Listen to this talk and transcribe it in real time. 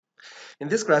In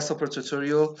this Grasshopper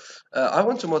tutorial, I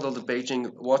want to model the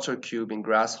Beijing Water Cube in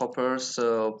Grasshopper.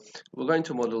 So we're going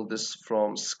to model this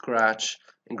from scratch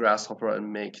in Grasshopper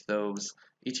and make those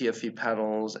ETFE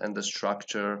panels and the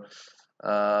structure.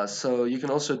 So you can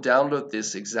also download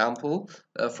this example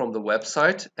from the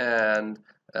website and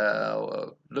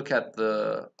look at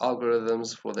the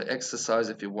algorithms for the exercise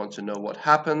if you want to know what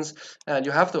happens. And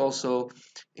you have to also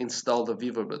install the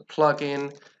Weaverbird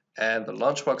plugin and the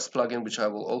Launchbox plugin, which I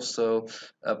will also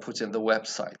put in the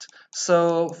website.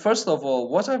 So first of all,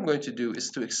 what I'm going to do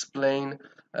is to explain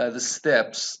the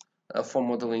steps for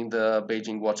modeling the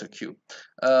Beijing Water Cube.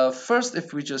 First,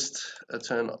 if we just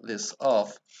turn this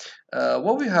off,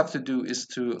 what we have to do is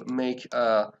to make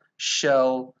a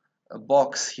shell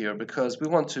box here, because we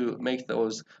want to make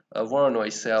those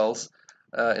Voronoi cells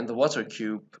in the water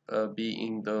cube be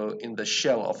in the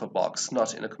shell of a box,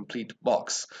 not in a complete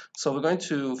box. So we're going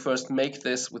to first make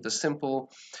this with a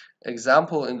simple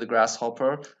example in the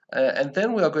Grasshopper, and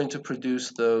then we are going to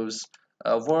produce those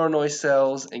Voronoi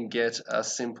cells and get a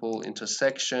simple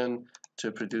intersection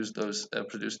to produce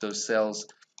those cells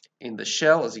in the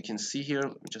shell. As you can see here,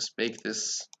 let me just bake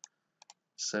this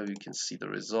so you can see the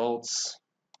results.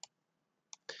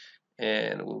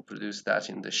 And we'll produce that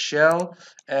in the shell,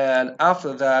 and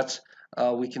after that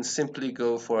we can simply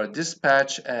go for a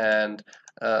dispatch and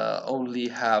only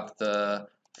have the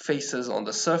faces on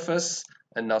the surface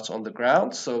and not on the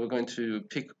ground. So we're going to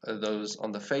pick those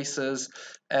on the faces,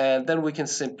 and then we can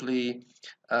simply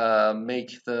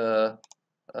make the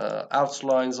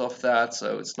outlines of that,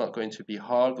 so it's not going to be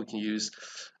hard. We can use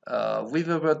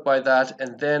Weaverbird by that,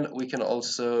 and then we can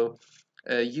also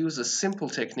use a simple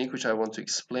technique which I want to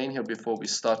explain here before we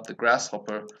start the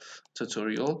Grasshopper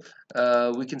tutorial.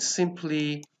 We can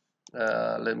simply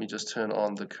let me just turn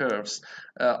on the curves,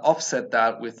 offset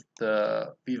that with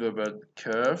the Weaverbird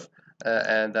curve,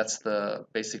 and that's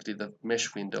basically the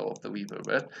mesh window of the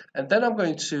Weaverbird. And then I'm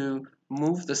going to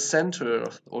move the center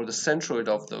or the centroid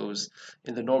of those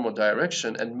in the normal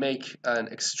direction and make an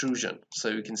extrusion. So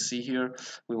you can see here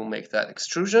we will make that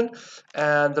extrusion,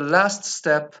 and the last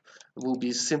step will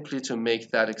be simply to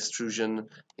make that extrusion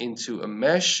into a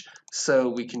mesh. So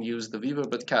we can use the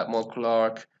Weaverbird catmull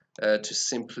arc to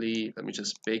simply, let me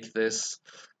just bake this,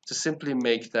 to simply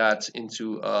make that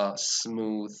into a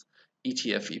smooth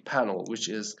ETFE panel which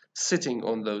is sitting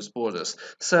on those borders.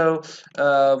 So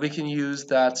we can use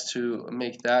that to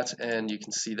make that, and you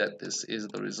can see that this is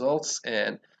the results,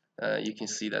 and you can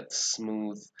see that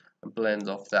smooth blend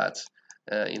of that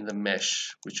in the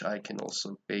mesh, which I can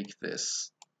also bake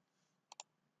this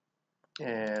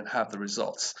and have the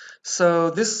results. So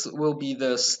this will be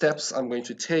the steps I'm going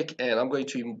to take, and I'm going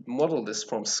to model this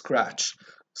from scratch.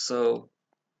 So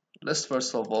let's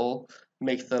first of all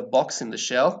make the box in the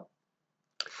shell.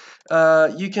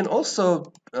 You can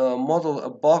also model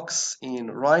a box in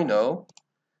Rhino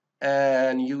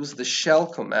and use the shell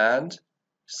command.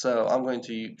 So I'm going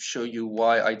to show you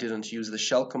why I didn't use the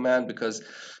shell command, because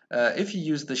if you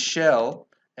use the shell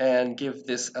and give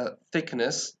this a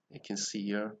thickness, you can see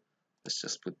here, let's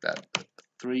just put that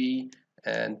 3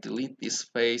 and delete this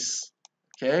space.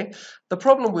 Okay, the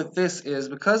problem with this is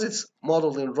because it's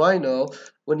modeled in Rhino,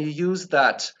 when you use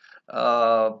that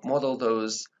model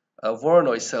those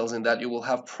Voronoi cells in that, you will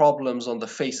have problems on the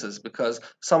faces, because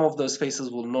some of those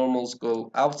faces will normals go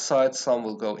outside, some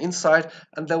will go inside,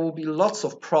 and there will be lots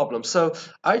of problems. So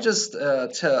I just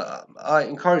I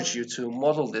encourage you to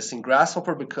model this in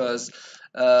Grasshopper, because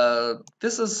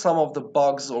this is some of the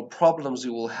bugs or problems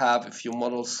you will have if you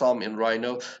model some in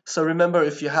Rhino. So remember,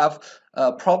 if you have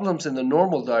problems in the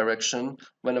normal direction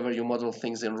whenever you model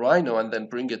things in Rhino and then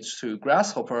bring it to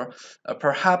Grasshopper,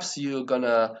 perhaps you're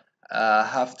gonna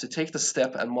have to take the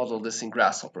step and model this in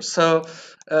Grasshopper. So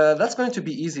that's going to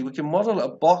be easy. We can model a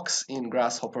box in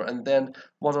Grasshopper and then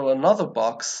model another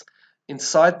box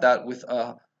inside that with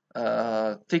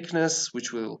a thickness,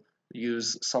 which will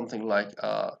use something like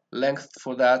length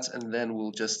for that, and then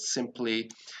we'll just simply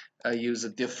use a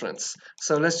difference.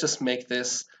 So let's just make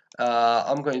this.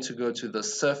 I'm going to go to the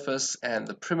surface and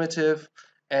the primitive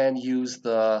and use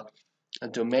the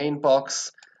domain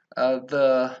box.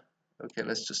 Okay,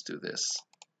 let's just do this.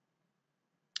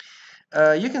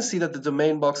 You can see that the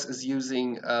domain box is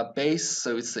using base,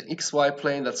 so it's the XY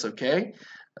plane. That's okay.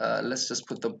 Let's just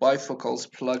put the bifocals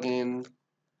plugin,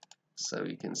 so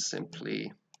you can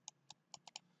simply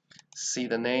see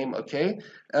the name. Okay,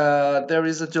 there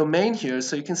is a domain here,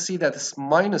 so you can see that it's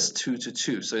 -2 to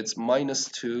 2, so it's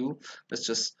 -2. Let's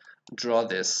just draw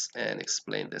this and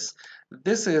explain this.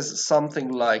 This is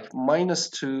something like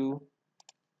 -2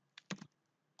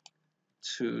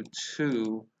 to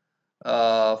 2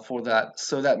 for that.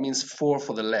 So that means 4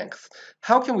 for the length.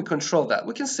 How can we control that?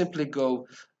 We can simply go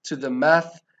to the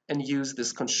math and use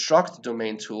this construct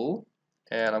domain tool.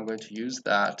 And I'm going to use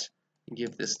that and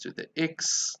give this to the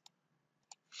x.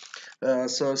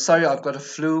 So sorry, I've got a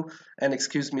flu, and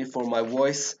excuse me for my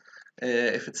voice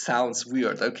if it sounds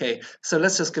weird. Okay, so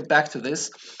let's just get back to this.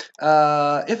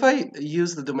 If I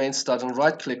use the domain start and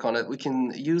right click on it, we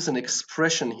can use an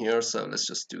expression here. So let's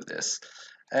just do this.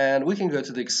 And we can go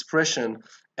to the expression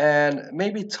and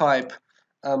maybe type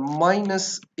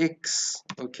minus x,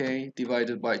 okay,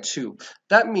 divided by 2.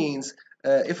 That means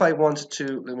if I want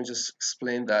to, let me just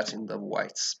explain that in the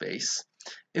white space.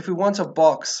 If we want a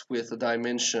box with a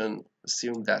dimension,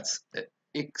 assume that's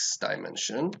x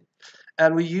dimension,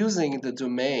 and we're using the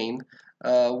domain,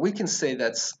 we can say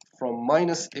that's from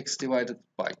minus x divided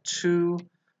by 2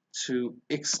 to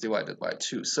x divided by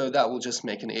 2. So that will just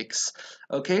make an x.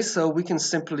 Okay, so we can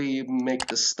simply make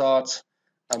the start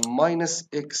a minus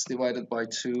x divided by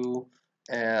 2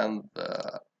 and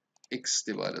x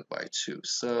divided by 2.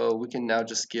 So we can now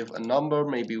just give a number.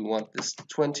 Maybe we want this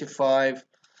 25,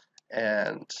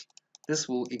 and this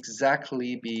will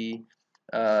exactly be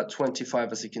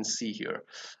 25, as you can see here.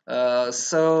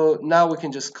 So now we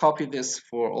can just copy this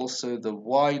for also the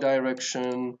y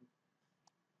direction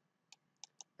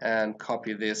and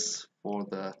copy this for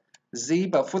the z,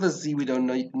 but for the z we don't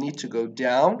need to go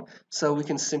down, so we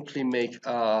can simply make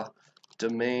a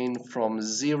domain from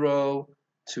 0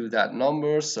 to that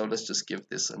number. So let's just give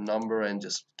this a number and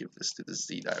just give this to the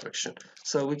z direction.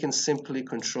 So we can simply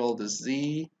control the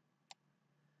z,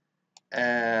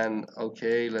 and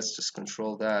okay, let's just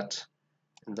control that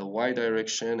in the y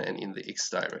direction and in the x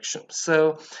direction.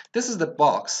 So this is the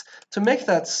box. To make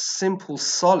that simple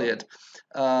solid,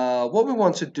 what we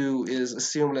want to do is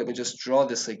assume, let me just draw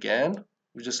this again.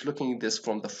 We're just looking at this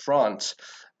from the front.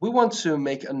 We want to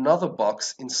make another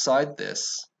box inside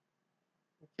this.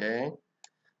 Okay,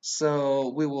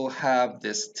 so we will have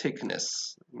this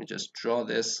thickness. Let me just draw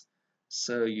this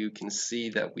so you can see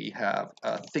that we have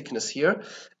a thickness here,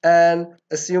 and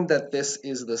assume that this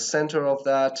is the center of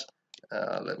that.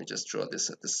 Let me just draw this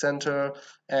at the center,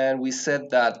 and we said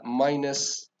that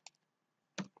minus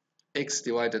x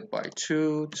divided by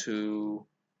 2 to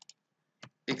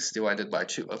x divided by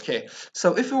 2. Okay,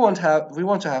 so if we want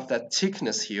to have that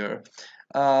thickness here,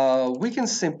 we can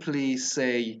simply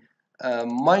say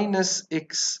minus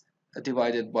x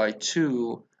divided by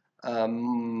 2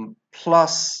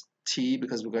 plus t,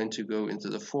 because we're going to go into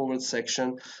the forward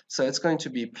section, so it's going to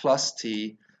be plus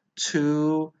t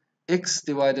to x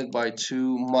divided by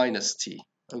 2 minus t.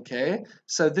 Okay,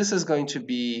 so this is going to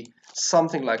be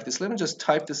something like this. Let me just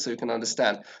type this so you can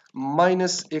understand.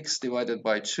 Minus x divided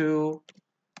by 2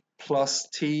 plus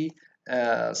t.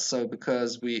 So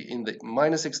because we in the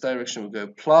minus x direction we go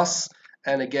plus,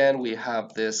 and again we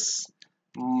have this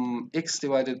x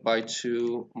divided by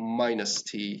 2 minus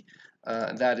t.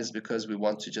 That is because we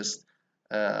want to just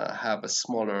have a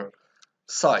smaller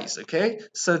size. Okay,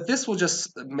 so this will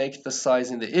just make the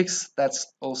size in the x. That's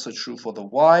also true for the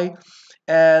y,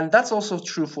 and that's also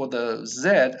true for the z,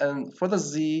 and for the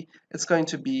z it's going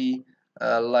to be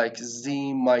like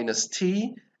z minus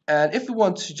t. And if we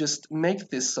want to just make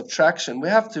this subtraction, we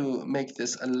have to make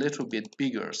this a little bit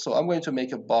bigger. So I'm going to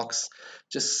make a box,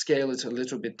 just scale it a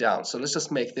little bit down. So let's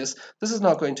just make this. This is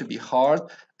not going to be hard,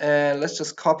 and let's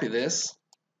just copy this.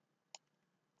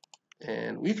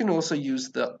 And we can also use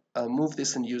the move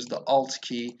this and use the Alt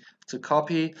key to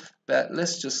copy, but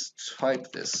let's just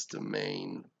type this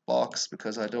domain box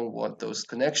because I don't want those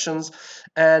connections.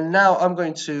 And now I'm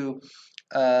going to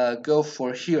go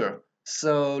for here.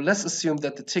 So let's assume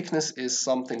that the thickness is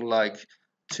something like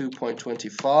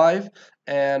 2.25,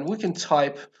 and we can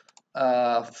type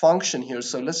a function here.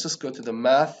 So let's just go to the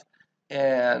math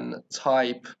and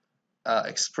type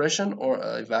expression or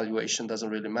evaluation,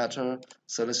 doesn't really matter.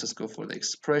 So let's just go for the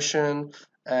expression,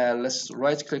 and let's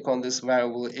right click on this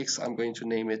variable x. I'm going to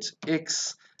name it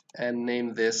x and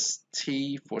name this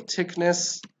t for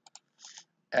thickness,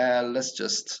 and let's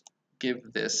just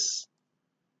give this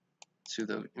to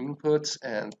the input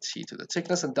and t to the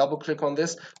thickness, and double click on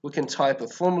this. We can type a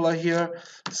formula here.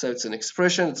 So it's an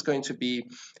expression. It's going to be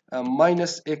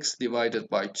minus x divided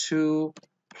by 2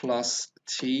 plus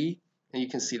t, and you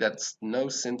can see that's no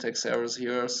syntax errors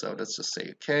here. So let's just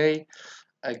say okay.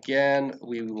 Again,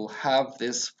 we will have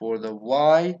this for the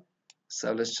y.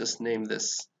 So let's just name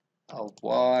this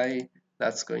y.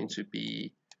 That's going to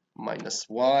be minus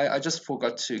y. I just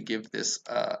forgot to give this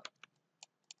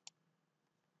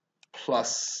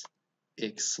plus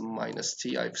x minus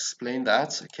t. I've explained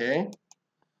that, okay?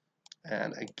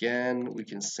 And again, we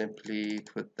can simply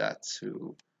put that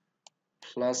to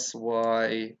plus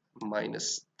y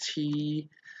minus t.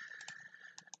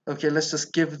 Okay, let's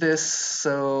just give this.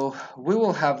 So we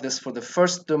will have this for the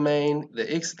first domain,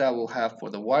 the x that we'll have for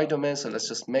the y domain. So let's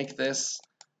just make this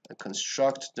a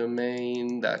construct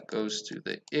domain that goes to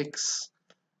the x,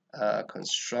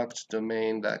 construct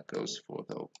domain that goes for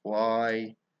the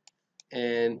y.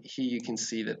 And here you can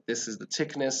see that this is the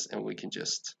thickness, and we can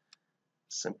just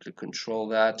simply control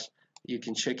that. You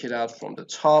can check it out from the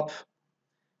top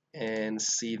and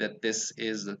see that this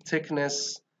is the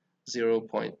thickness,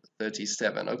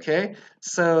 0.37. Okay,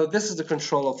 so this is the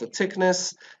control of the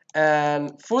thickness,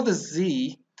 and for the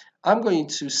z I'm going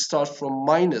to start from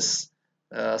minus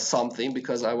something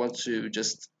because I want to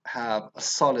just have a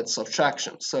solid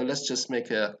subtraction. So let's just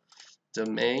make a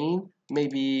domain,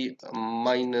 maybe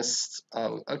minus,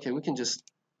 okay, we can just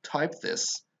type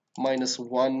this.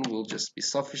 -1 will just be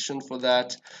sufficient for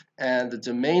that, and the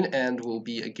domain end will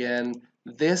be again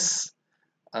this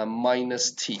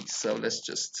minus t. So let's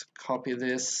just copy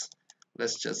this.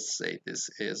 Let's just say this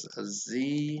is a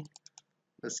z.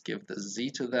 Let's give the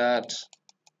z to that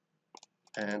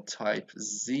and type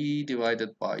z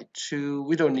divided by 2.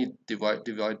 We don't need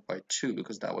divide by 2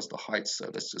 because that was the height. So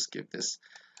let's just give this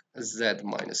z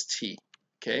minus t.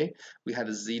 Okay, we had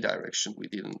a z direction, we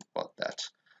didn't want that.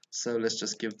 So let's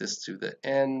just give this to the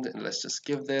end, and let's just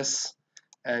give this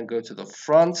and go to the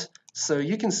front. So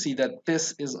you can see that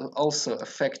this is also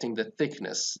affecting the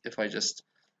thickness. If I just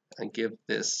give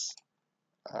this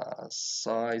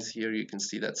size here, you can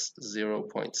see that's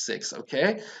 0.6.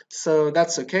 Okay, so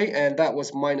that's okay, and that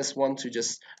was -1 to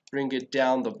just bring it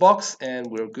down the box, and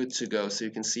we're good to go. So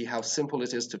you can see how simple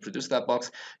it is to produce that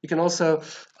box. You can also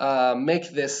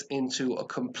make this into a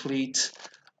complete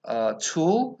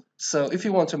tool. So if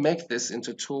you want to make this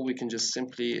into a tool, we can just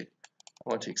simply, I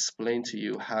want to explain to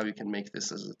you how you can make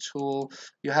this as a tool.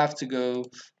 You have to go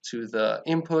to the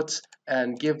input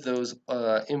and give those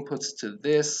inputs to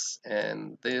this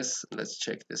and this. Let's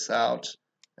check this out.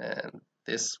 And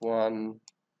this one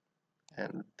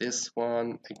and this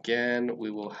one. Again,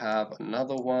 we will have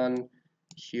another one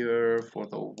here for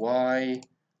the Y.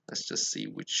 Let's just see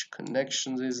which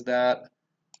connection is that.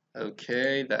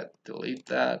 Okay, delete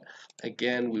that.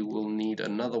 Again, we will need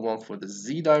another one for the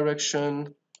Z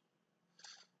direction.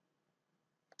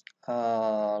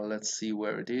 Let's see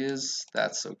where it is.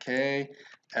 That's okay.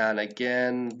 And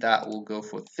again, that will go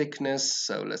for thickness.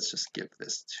 So let's just give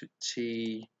this to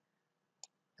T,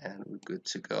 and we're good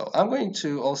to go. I'm going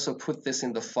to also put this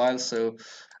in the file. So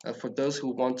for those who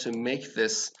want to make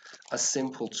this a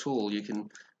simple tool, you can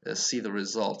see the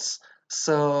results.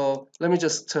 So let me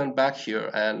just turn back here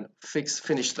and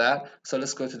finish that. So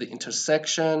let's go to the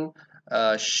intersection,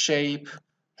 shape,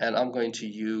 and I'm going to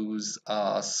use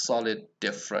solid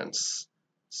difference.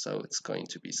 So it's going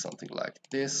to be something like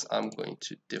this. I'm going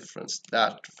to difference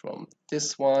that from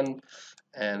this one,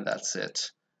 and that's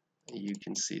it. You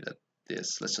can see that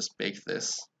this, let's just bake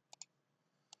this.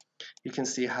 You can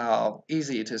see how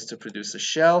easy it is to produce a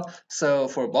shell. So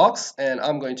for a box, and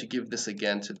I'm going to give this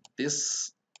again to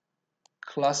this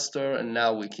cluster, and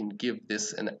now we can give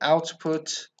this an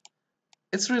output.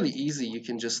 It's really easy. You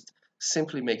can just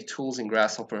simply make tools in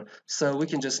Grasshopper. So we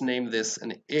can just name this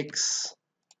an X,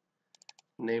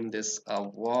 name this a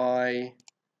Y,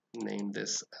 name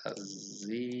this a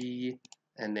Z,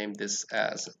 and name this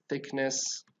as a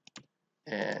thickness.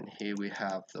 And here we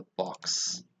have the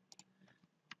box,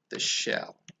 the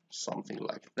shell, something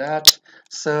like that.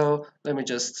 So let me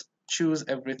just choose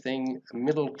everything,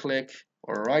 middle click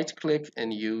or right click,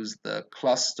 and use the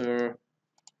cluster.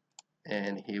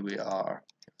 And here we are.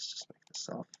 Let's just make this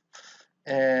off.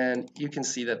 And you can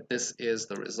see that this is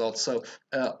the result. So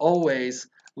always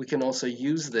we can also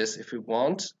use this if we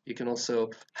want. You can also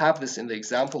have this in the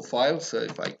example file. So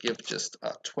if I give just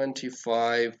a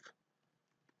 25,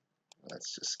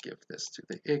 let's just give this to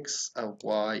the X, a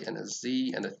Y, and a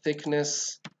Z, and a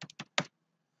thickness.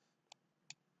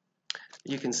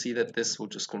 You can see that this will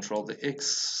just control the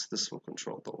X, this will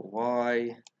control the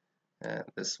Y, and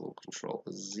this will control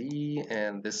the Z,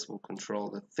 and this will control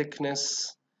the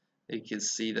thickness. You can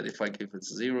see that if I give it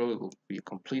 0, it will be a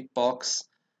complete box,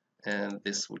 and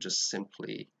this will just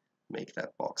simply make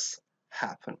that box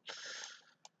happen.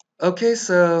 Okay,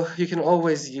 so you can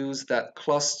always use that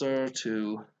cluster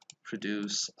to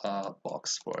produce a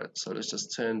box for it. So let's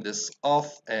just turn this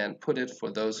off and put it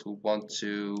for those who want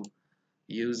to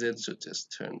use it. So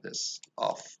just turn this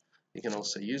off. You can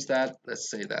also use that. Let's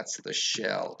say that's the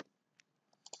shell.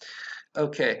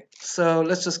 Okay, so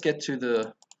let's just get to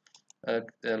the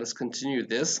let's continue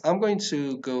this. I'm going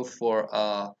to go for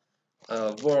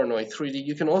Voronoi 3D.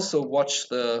 You can also watch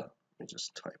the, let me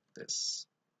just type this.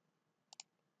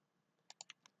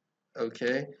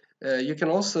 Okay, you can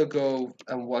also go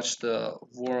and watch the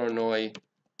Voronoi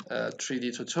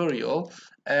 3D tutorial,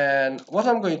 and what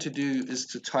I'm going to do is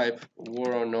to type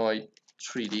Voronoi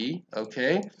 3D.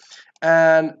 Okay,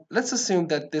 and let's assume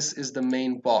that this is the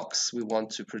main box we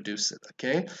want to produce it.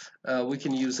 Okay, we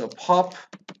can use a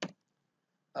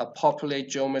populate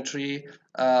geometry.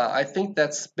 I think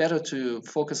that's better to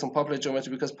focus on populate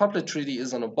geometry because populate 3D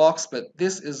is on a box, but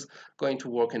this is going to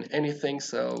work in anything,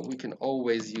 so we can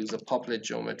always use a populate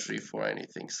geometry for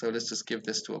anything. So let's just give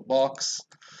this to a box.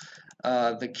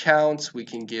 The count we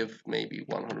can give maybe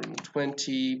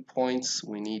 120 points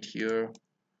we need here.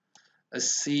 A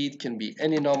seed can be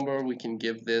any number, we can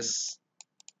give this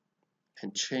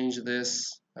and change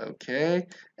this. Okay,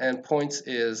 and points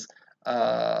is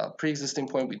pre-existing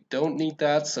point, we don't need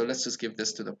that, so let's just give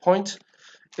this to the point.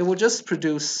 It will just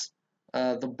produce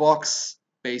the box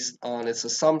based on its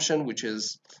assumption, which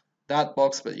is that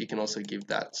box, but you can also give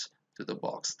that to the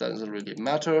box, doesn't really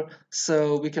matter.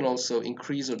 So we can also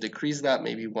increase or decrease that,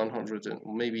 maybe 100 and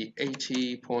maybe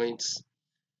 80 points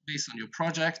based on your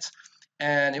project.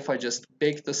 And if I just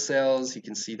bake the cells, you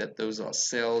can see that those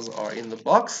cells are in the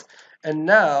box. And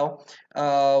now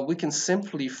we can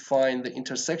simply find the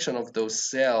intersection of those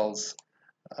cells.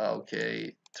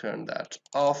 Okay, turn that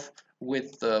off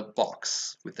with the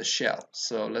box, with the shell.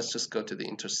 So let's just go to the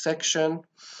intersection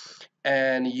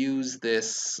and use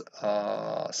this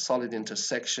solid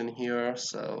intersection here.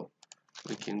 So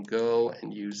we can go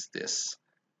and use this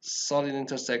solid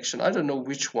intersection. I don't know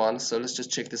which one, so let's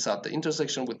just check this out. The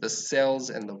intersection with the cells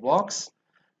and the box.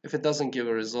 If it doesn't give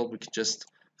a result, we can just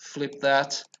flip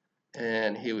that,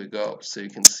 and here we go. So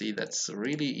you can see that's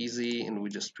really easy, and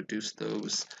we just produce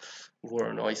those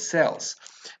Voronoi cells.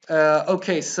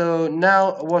 Okay, so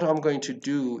now what I'm going to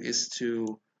do is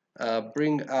to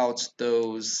bring out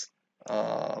those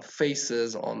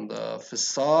faces on the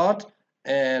facade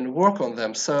and work on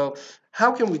them. So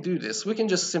how can we do this? We can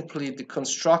just simply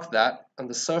deconstruct that on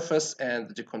the surface and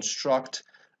deconstruct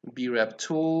BREP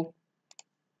tool.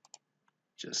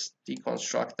 Just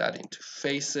deconstruct that into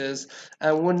faces,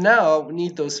 and we now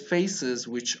need those faces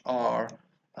which are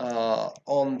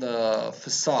on the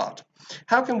facade.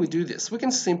 How can we do this? We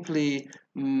can simply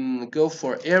go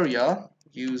for area,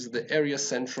 use the area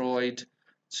centroid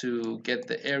to get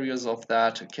the areas of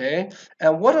that. Okay,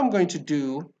 and what I'm going to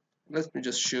do, let me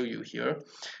just show you here.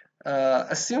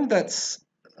 Assume that's,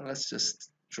 let's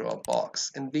just draw a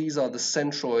box, and these are the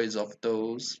centroids of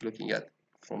those looking at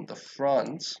from the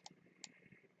front.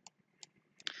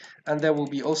 And there will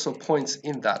be also points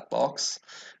in that box.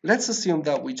 Let's assume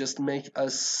that we just make a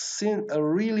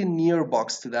really near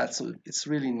box to that, so it's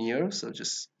really near, so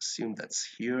just assume that's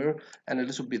here and a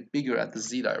little bit bigger at the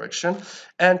z direction,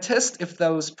 and test if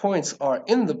those points are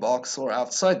in the box or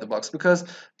outside the box, because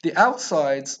the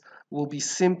outsides will be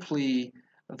simply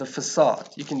the facade.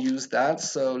 You can use that,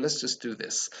 so let's just do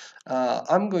this.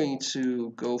 I'm going to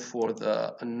go for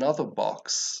another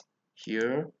box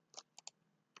here.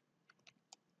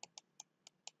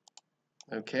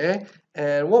 Okay,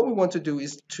 and what we want to do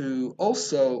is to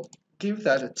also give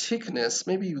that a thickness.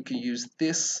 Maybe we can use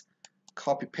this,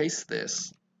 copy paste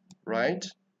this, right?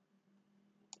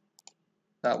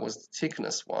 That was the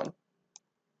thickness one.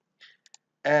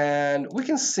 And we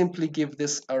can simply give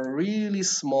this a really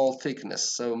small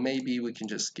thickness. So maybe we can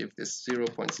just give this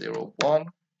 0.01.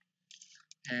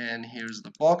 And here's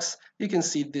the box. You can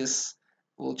see this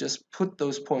will just put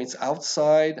those points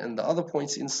outside and the other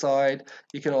points inside.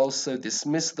 You can also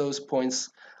dismiss those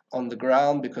points on the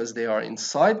ground because they are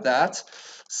inside that.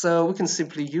 So we can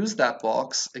simply use that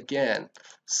box again.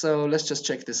 So let's just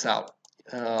check this out.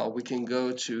 We can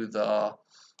go to the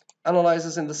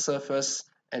analyzers in the surface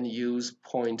and use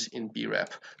point in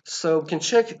BREP. So we can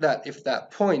check that if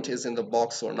that point is in the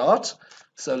box or not.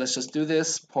 So let's just do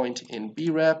this, point in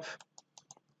BREP.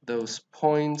 Those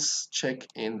points, check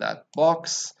in that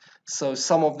box. So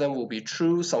some of them will be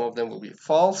true, some of them will be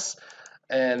false.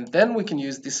 And then we can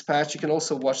use dispatch. You can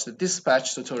also watch the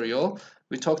dispatch tutorial.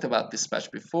 We talked about dispatch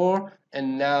before,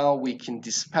 and now we can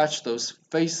dispatch those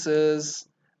faces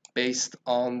based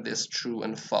on this true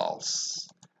and false.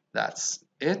 That's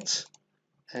it.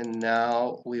 And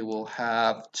now we will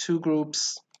have two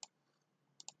groups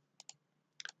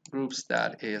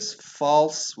that is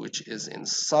false, which is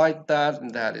inside that,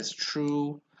 and that is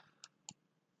true.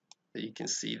 You can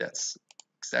see that's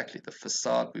exactly the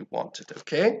facade we wanted.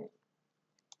 Okay,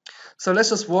 so let's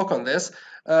just work on this.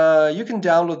 You can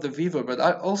download the Vivo, but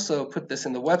I also put this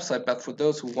in the website, but for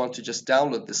those who want to just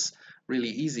download this really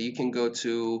easy, you can go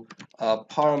to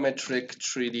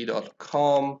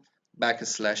parametric3d.com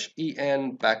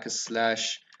 /en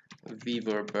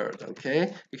Weaverbird.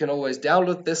 Okay, you can always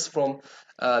download this from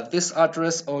this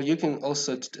address, or you can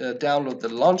also download the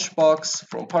launchbox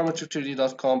from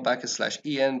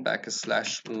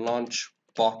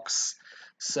parametric3d.com/en/launchbox.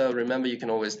 So remember, you can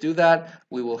always do that.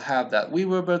 We will have that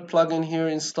Weaverbird plugin here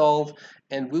installed,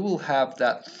 and we will have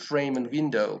that frame and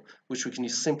window, which we can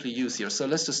simply use here. So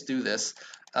let's just do this.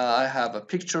 I have a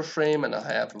picture frame and I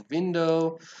have a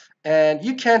window, and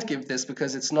you can't give this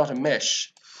because it's not a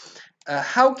mesh.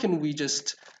 How can we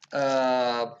just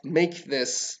make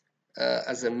this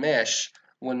as a mesh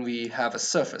when we have a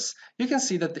surface? You can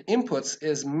see that the inputs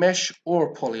is mesh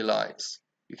or polylines.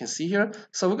 You can see here.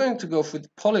 So we're going to go with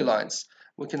polylines.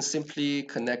 We can simply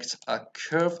connect a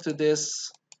curve to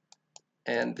this,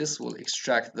 and this will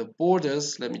extract the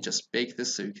borders. Let me just bake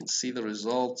this so you can see the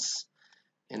results.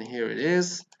 And here it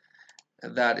is.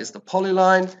 That is the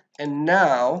polyline, and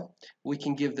now we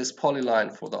can give this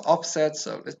polyline for the offset.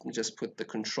 So let me just put the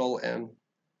Control M,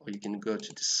 or you can go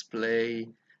to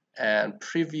display and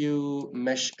preview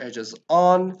mesh edges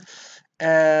on,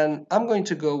 and I'm going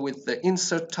to go with the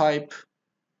insert type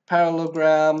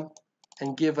parallelogram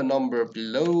and give a number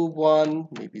below 1,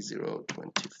 maybe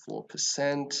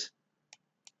 0.24%.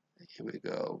 Here we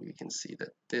go. We can see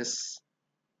that this,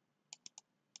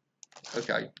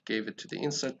 okay, I gave it to the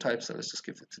insert type, so let's just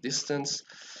give it to distance.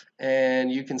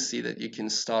 And you can see that you can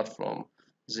start from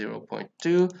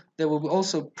 0.2. There will be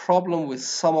also problem with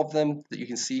some of them that you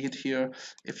can see it here.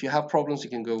 If you have problems, you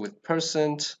can go with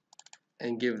 %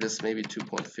 and give this maybe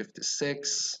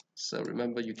 2.56. So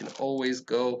remember, you can always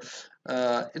go.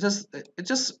 You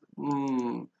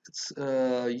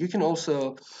can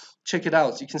also check it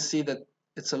out. You can see that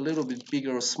it's a little bit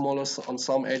bigger or smaller on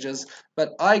some edges,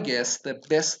 but I guess the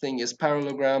best thing is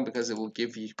parallelogram because it will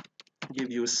give you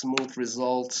a smooth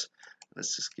result.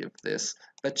 Let's just give this,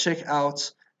 but check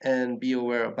out and be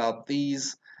aware about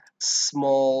these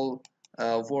small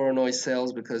Voronoi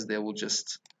cells because they will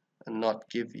just not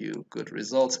give you good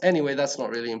results. Anyway, that's not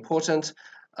really important.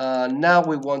 Now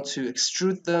we want to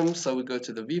extrude them, so we go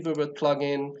to the Weaverbird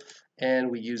plugin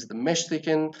and we use the mesh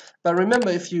thicken. But remember,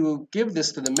 if you give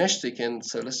this to the mesh thicken,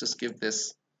 so let's just give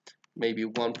this maybe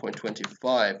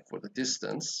 1.25 for the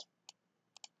distance.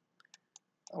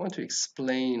 I want to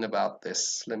explain about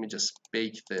this. Let me just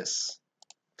bake this.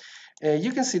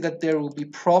 You can see that there will be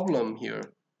problem here.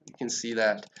 You can see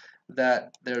that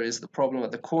there is the problem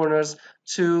at the corners.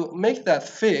 To make that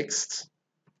fixed,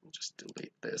 just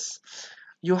delete this.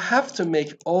 You have to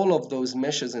make all of those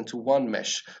meshes into one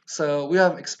mesh. So we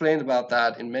have explained about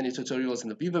that in many tutorials. In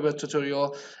the Weaverbird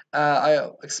tutorial,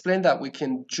 I explained that we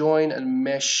can join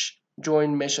mesh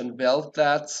and weld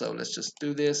that. So let's just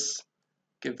do this.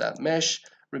 Give that mesh.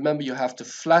 Remember, you have to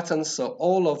flatten, so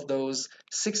all of those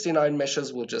 69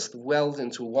 meshes will just weld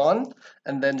into one,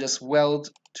 and then just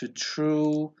weld to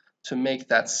true to make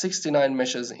that 69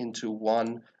 meshes into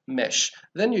one mesh.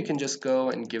 Then you can just go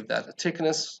and give that a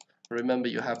thickness. Remember,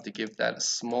 you have to give that a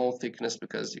small thickness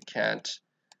because you can't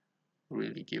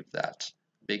really give that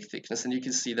big thickness. And you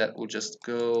can see that will just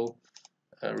go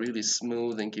really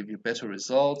smooth and give you better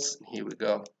results. Here we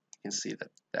go. You can see that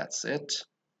that's it.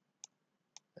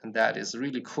 And that is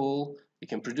really cool. You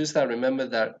can produce that. Remember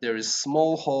that there is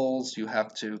small holes. You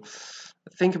have to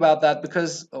think about that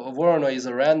because Voronoi is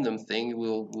a random thing.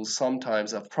 We'll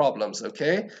sometimes have problems,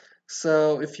 okay?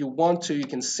 So if you want to, you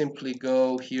can simply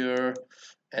go here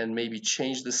and maybe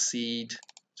change the seed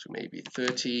to maybe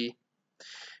 30.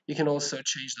 You can also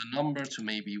change the number to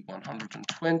maybe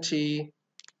 120.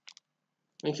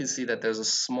 You can see that there's a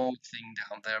small thing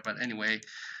down there, but anyway,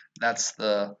 that's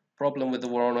the problem with the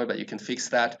Voronoi, but you can fix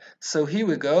that. So here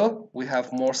we go. We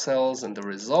have more cells and the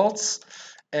results.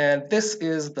 And this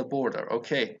is the border.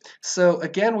 Okay, so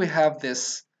again, we have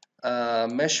this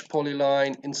mesh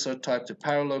polyline, insert type to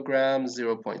parallelogram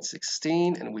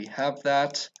 0.16, and we have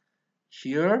that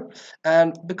here.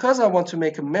 And because I want to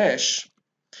make a mesh,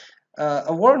 a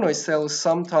Voronoi cell is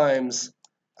sometimes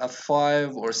a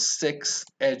 5 or 6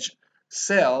 edge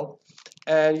cell,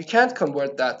 and you can't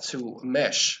convert that to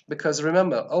mesh because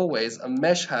remember, always a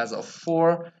mesh has a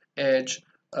 4 edge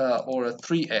or a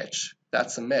 3 edge.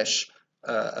 That's a mesh,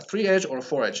 a 3 edge or a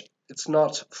 4 edge. It's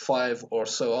not 5 or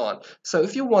so on. So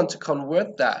if you want to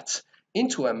convert that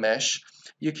into a mesh,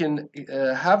 you can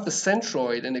have the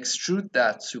centroid and extrude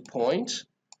that to point,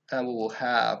 and we will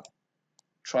have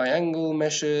triangle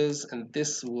meshes, and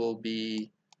this will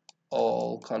be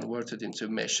all converted into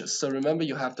meshes. So remember,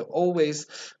 you have to always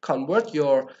convert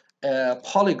your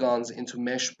polygons into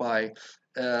mesh by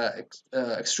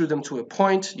extrude them to a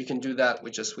point. You can do that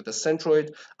with just with a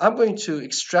centroid. I'm going to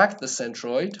extract the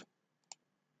centroid,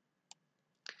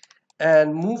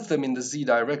 and move them in the z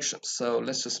direction. So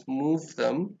let's just move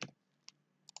them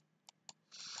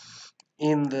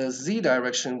in the z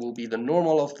direction. Will be the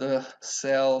normal of the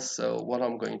cell. So what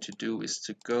I'm going to do is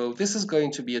to go, this is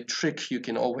going to be a trick. You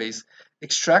can always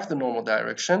extract the normal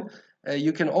direction.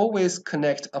 You can always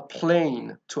connect a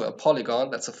plane to a polygon,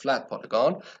 that's a flat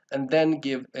polygon, and then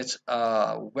give it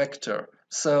a vector.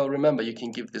 So remember, you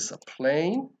can give this a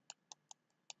plane,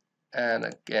 and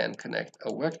again connect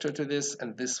a vector to this,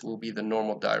 and this will be the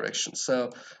normal direction.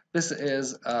 So this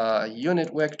is a unit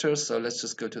vector, so let's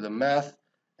just go to the math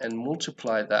and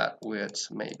multiply that with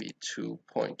maybe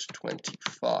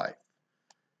 2.25.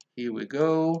 Here we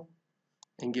go,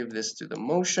 and give this to the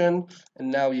motion,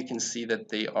 and now you can see that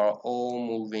they are all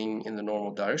moving in the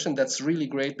normal direction. That's really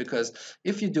great, because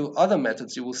if you do other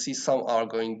methods, you will see some are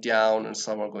going down and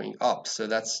some are going up. So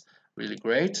that's really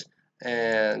great.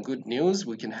 And good news,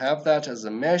 we can have that as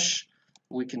a mesh.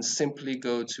 We can simply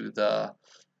go to the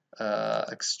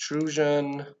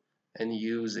extrusion and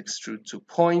use extrusion to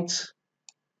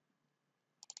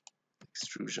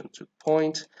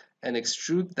point, and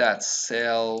extrude that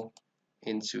cell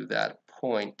into that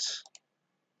point.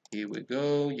 Here we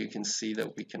go. You can see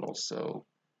that we can also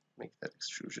make that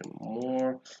extrusion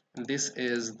more. And this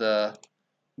is the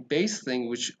base thing,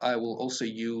 which I will also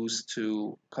use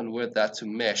to convert that to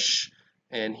mesh.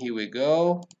 And here we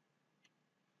go.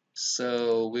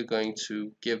 So we're going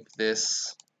to give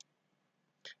this,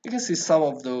 you can see some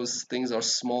of those things are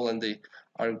small and they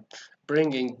are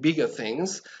bringing bigger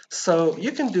things. So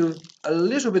you can do a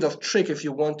little bit of trick if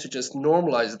you want to just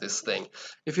normalize this thing.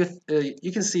 If you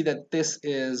can see that this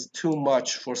is too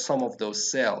much for some of those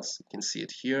cells. You can see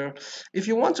it here. If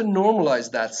you want to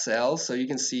normalize that cell, so you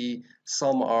can see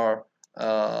some are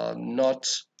not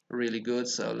really good.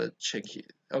 So let's check here.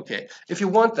 Okay, if you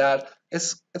want that,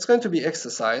 it's going to be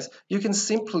exercise. You can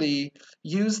simply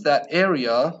use that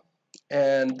area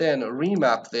and then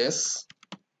remap this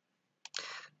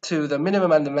to the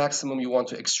minimum and the maximum you want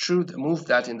to extrude, move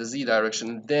that in the z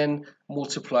direction, then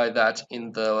multiply that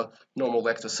in the normal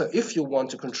vector. So if you want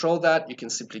to control that, you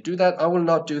can simply do that. I will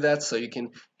not do that, so you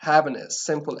can have a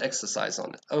simple exercise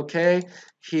on it. Okay,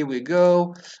 here we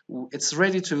go. It's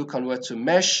ready to convert to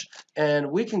mesh, and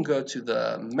we can go to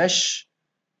the mesh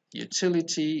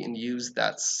utility and use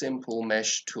that simple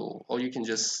mesh tool, or you can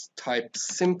just type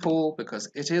simple because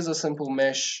it is a simple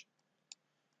mesh.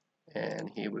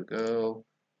 And here we go.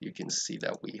 You can see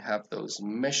that we have those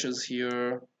meshes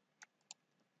here.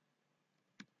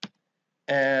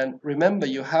 And remember,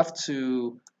 you have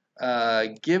to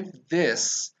give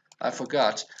this, I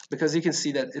forgot, because you can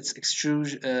see that its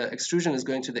extrusion is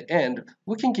going to the end.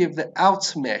 We can give the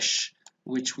out mesh,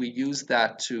 which we use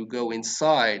that to go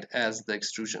inside as the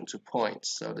extrusion to point.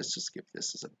 So let's just give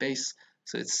this as a base.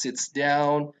 So it sits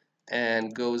down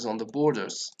and goes on the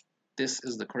borders. This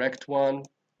is the correct one.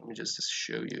 Let me just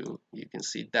show you. You can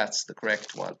see that's the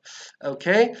correct one.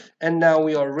 Okay, and now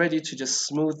we are ready to just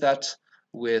smooth that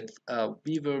with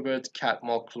Beaverbird,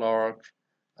 Catmull, Clark,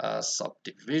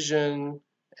 subdivision,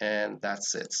 and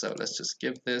that's it. So let's just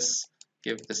give this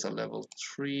a level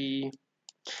 3.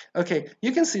 Okay,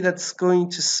 you can see that's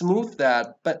going to smooth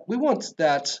that, but we want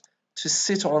that to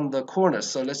sit on the corners.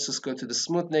 So let's just go to the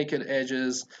smooth naked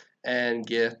edges and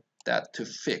get that to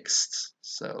fixed.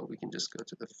 So we can just go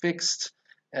to the fixed,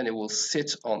 and it will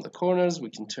sit on the corners. We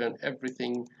can turn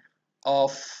everything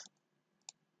off,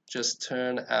 just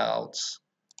turn on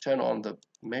the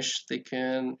mesh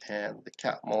thicken and the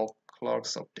Catmull Clark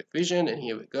subdivision, and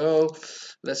here we go.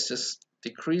 Let's just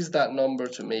decrease that number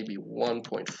to maybe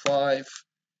 1.5,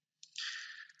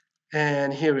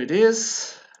 and here it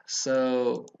is.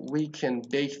 So we can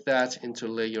bake that into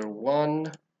layer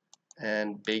 1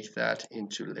 and bake that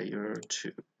into layer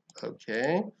 2.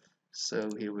 Okay, so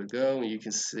here we go. You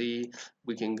can see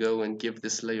we can go and give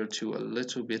this layer 2 a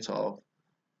little bit of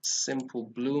simple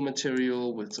blue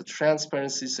material with the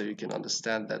transparency, so you can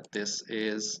understand that this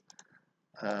is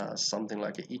something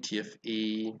like an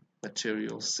ETFE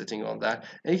material sitting on that.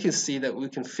 And you can see that we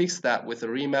can fix that with a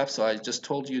remap. So I just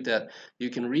told you that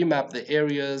you can remap the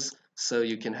areas so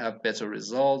you can have better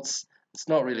results. It's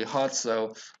not really hard.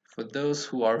 So for those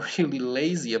who are really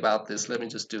lazy about this, let me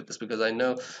just do this, because I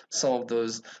know some of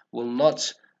those will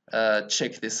not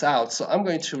check this out. So I'm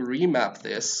going to remap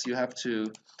this. You have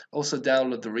to also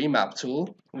download the remap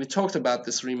tool. We talked about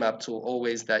this remap tool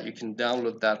always, that you can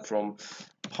download that from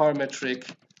parametric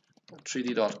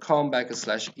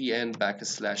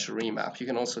 3d.com/en/remap. You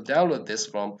can also download this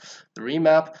from the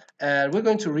remap, and we're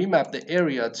going to remap the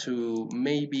area to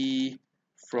maybe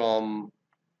from,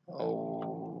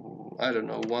 I don't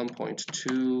know,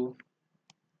 1.2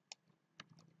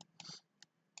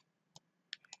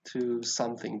 to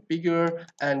something bigger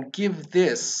and give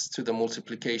this to the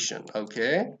multiplication,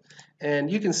 okay?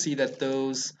 And you can see that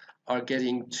those are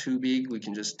getting too big. We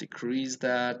can just decrease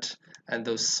that, and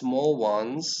those small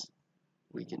ones,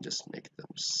 we can just make them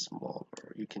smaller.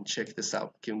 You can check this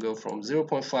out. You can go from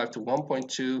 0.5 to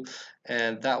 1.2,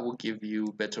 and that will give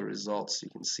you better results. You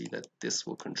can see that this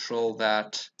will control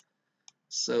that,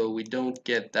 so we don't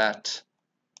get that,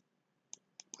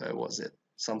 where was it?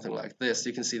 Something like this.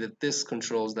 You can see that this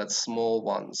controls that small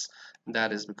ones.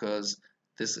 That is because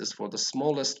this is for the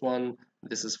smallest one,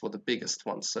 this is for the biggest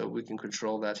one. So we can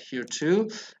control that here too.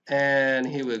 And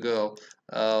here we go.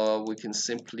 We can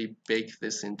simply bake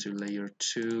this into layer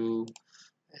 2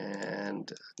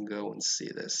 and go and see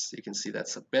this. You can see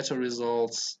that's a better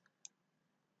results,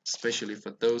 especially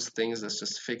for those things. Let's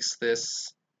just fix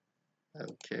this.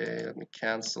 Okay, let me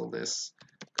cancel this.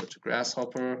 Go to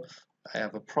Grasshopper. I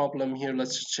have a problem here.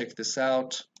 Let's check this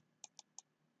out.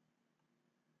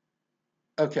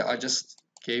 Okay, I just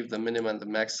gave the minimum and the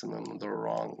maximum the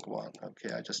wrong one.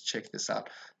 Okay, I just checked this out.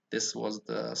 This was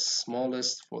the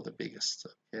smallest for the biggest.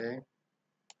 Okay,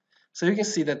 so you can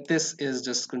see that this is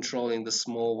just controlling the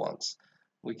small ones.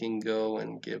 We can go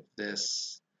and give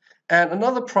this. And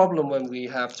another problem when we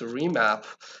have to remap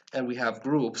and we have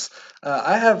groups,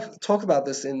 I have talked about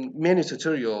this in many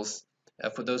tutorials.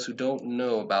 For those who don't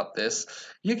know about this,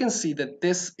 you can see that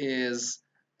this is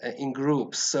in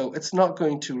groups, so it's not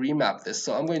going to remap this.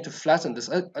 So I'm going to flatten this.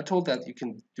 I told that you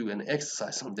can do an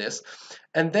exercise on this,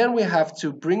 and then we have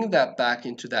to bring that back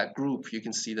into that group. You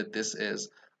can see that this is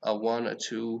a 1, a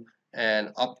 2,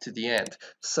 and up to the end.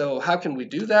 So how can we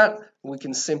do that? We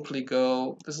can simply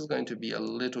go, this is going to be a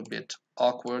little bit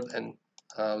awkward and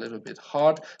a little bit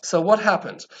hard. So what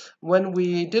happened? When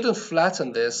we didn't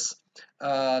flatten this,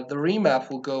 the remap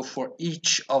will go for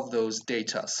each of those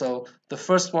data. So the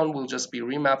first one will just be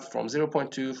remapped from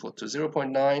 0.2 to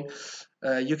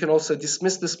 0.9. You can also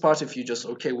dismiss this part if you're just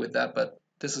okay with that, but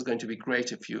this is going to be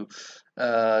great if you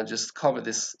just cover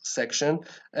this section.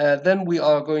 Then we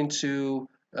are going to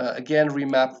again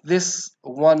remap this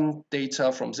one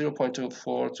data from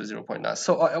 0.24 to 0.9.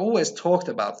 So I always talked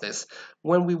about this.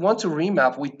 When we want to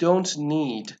remap, we don't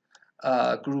need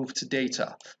grouped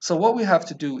data. So what we have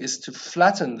to do is to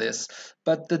flatten this,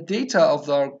 but the data of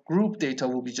our group data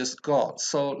will be just gone.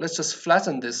 So let's just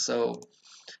flatten this so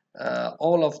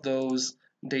all of those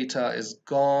data is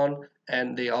gone,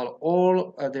 and they are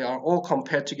all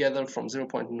compared together from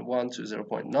 0.1 to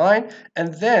 0.9.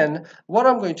 And then what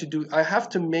I'm going to do, I have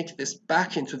to make this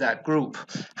back into that group.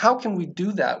 How can we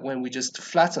do that when we just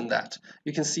flatten that?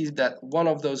 You can see that one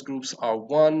of those groups are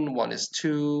 1, one is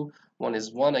 2, one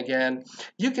is 1 again.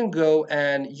 You can go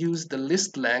and use the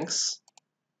list lengths.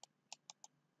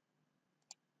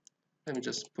 Let me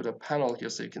just put a panel here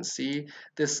so you can see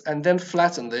this, and then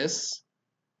flatten this.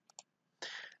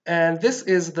 And this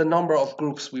is the number of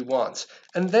groups we want.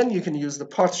 And then you can use the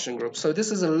partition group. So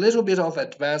this is a little bit of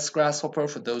advanced Grasshopper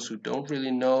for those who don't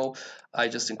really know. I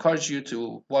just encourage you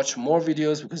to watch more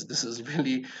videos because this is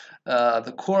really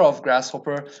the core of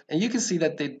Grasshopper. And you can see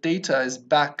that the data is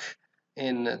back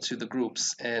into the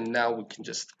groups. And now we can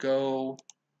just go,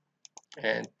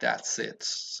 and that's it.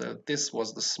 So this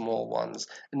was the small ones.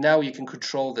 And now you can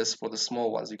control this for the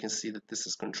small ones. You can see that this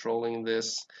is controlling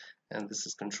this, and this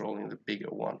is controlling the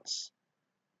bigger ones.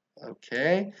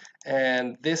 Okay,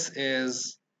 and this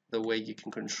is the way you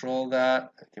can control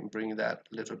that. I can bring that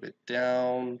a little bit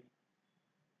down.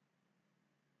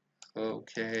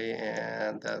 Okay,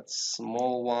 and that's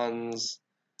small ones.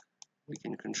 We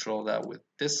can control that with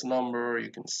this number.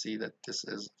 You can see that this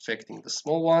is affecting the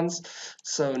small ones.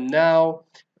 So now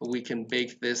we can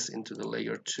bake this into the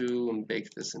layer 2 and bake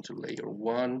this into layer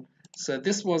 1. So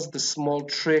this was the small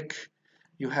trick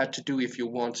you had to do if you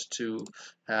want to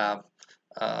have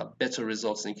better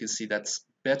results. And you can see that's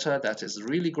better, that is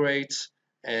really great.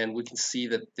 And we can see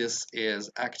that this is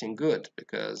acting good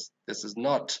because this is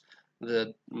not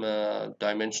the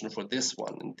dimension for this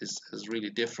one, and this is really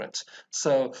different.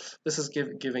 So this is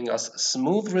giving us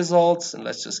smooth results, and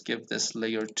let's just give this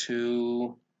layer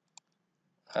 2,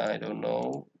 I don't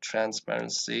know,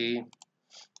 transparency.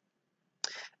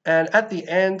 And at the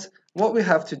end, what we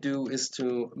have to do is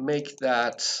to make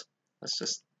that, let's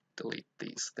just delete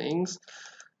these things,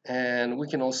 and we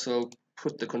can also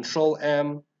put the control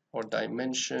M or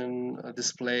dimension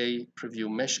display preview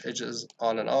mesh edges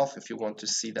on and off if you want to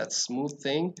see that smooth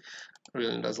thing. It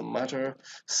really doesn't matter.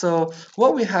 So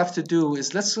what we have to do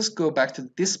is, let's just go back to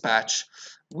the dispatch.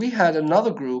 We had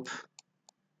another group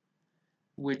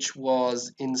which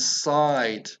was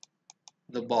inside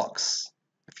the box.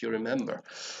 if you remember.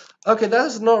 Okay, that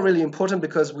is not really important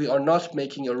because we are not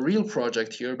making a real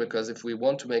project here, because if we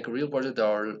want to make a real project,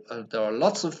 there are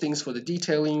lots of things for the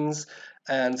detailings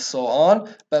and so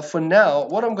on. But for now,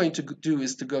 what I'm going to do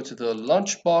is to go to the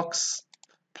Launchbox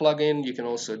plugin. You can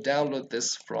also download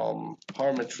this from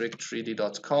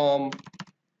parametric3d.com.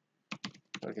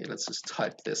 Okay, let's just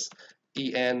type this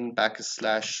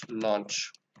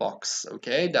en/launchbox.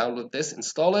 Okay, download this,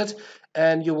 install it,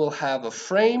 and you will have a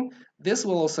frame. This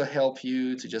will also help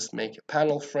you to just make a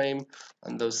panel frame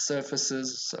on those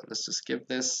surfaces. So let's just give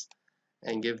this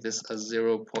a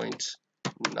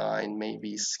 0.9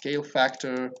 maybe scale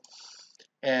factor,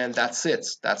 and that's it.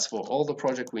 That's for all the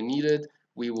project we needed.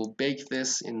 We will bake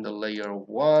this in the layer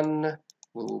 1.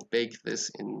 We will bake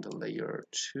this in the layer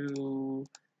 2.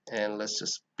 And let's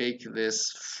just bake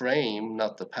this frame,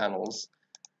 not the panels,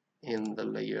 in the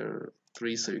layer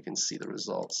 3 so you can see the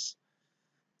results.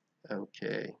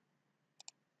 Okay.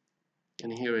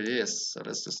 And here it is. So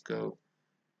let's just go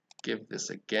give this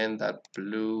again that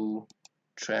blue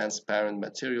transparent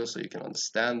material so you can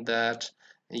understand that.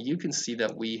 And you can see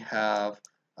that we have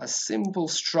a simple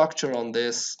structure on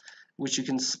this, which you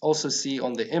can also see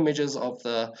on the images of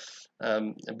the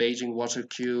Beijing Water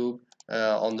Cube.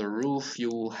 On the roof you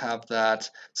will have that.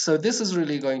 So this is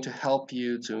really going to help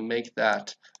you to make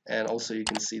that, and also you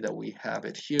can see that we have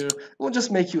it here. We'll just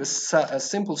make you a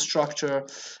simple structure,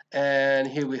 and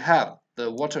here we have the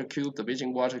water cube, the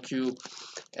Beijing Water Cube,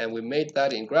 and we made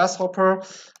that in Grasshopper.